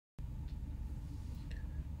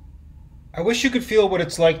I wish you could feel what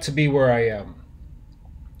it's like to be where I am.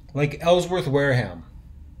 Like Ellsworth, Wareham.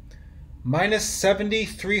 Minus 70,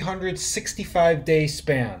 365-day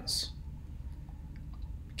spans.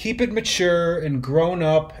 Keep it mature and grown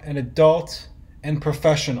up and adult and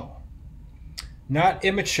professional. Not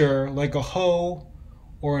immature like a hoe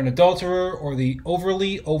or an adulterer or the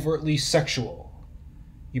overtly sexual.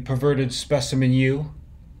 You perverted specimen, you.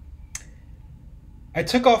 I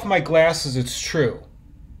took off my glasses, it's true,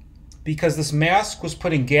 because this mask was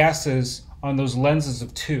putting gases on those lenses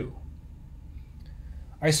of two.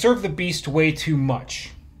 I serve the beast way too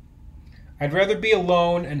much. I'd rather be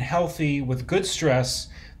alone and healthy with good stress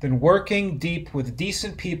than working deep with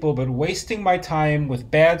decent people but wasting my time with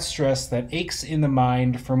bad stress that aches in the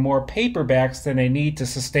mind for more paperbacks than I need to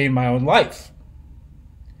sustain my own life.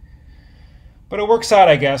 But it works out,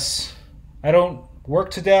 I guess. I don't work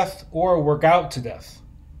to death or work out to death.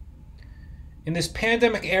 In this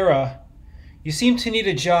pandemic era, you seem to need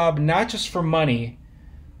a job not just for money,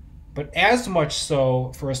 but as much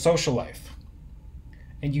so for a social life.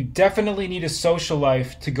 And you definitely need a social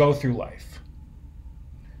life to go through life.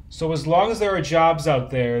 So as long as there are jobs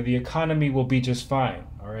out there, the economy will be just fine,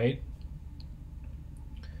 all right?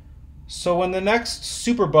 So when the next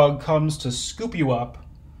superbug comes to scoop you up,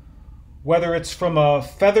 whether it's from a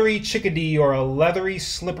feathery chickadee or a leathery,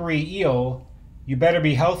 slippery eel, you better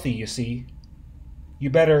be healthy, you see. You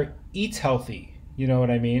better eat healthy, you know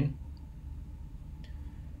what I mean?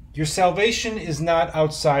 Your salvation is not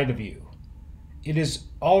outside of you. It is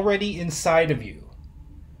already inside of you.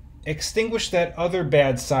 Extinguish that other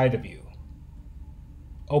bad side of you.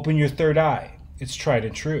 Open your third eye. It's tried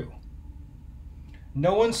and true.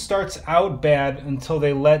 No one starts out bad until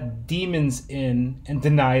they let demons in and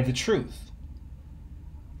deny the truth.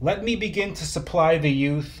 Let me begin to supply the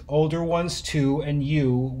youth, older ones too, and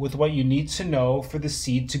you with what you need to know for the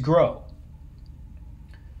seed to grow.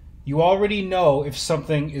 You already know if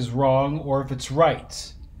something is wrong or if it's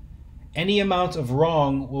right. Any amount of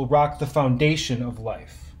wrong will rock the foundation of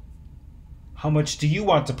life. How much do you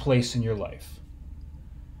want to place in your life?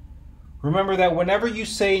 Remember that whenever you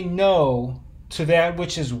say no to that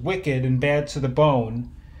which is wicked and bad to the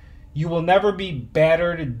bone, you will never be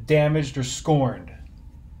battered, damaged, or scorned.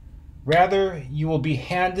 Rather, you will be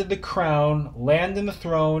handed the crown, land in the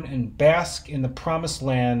throne, and bask in the promised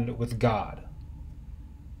land with God.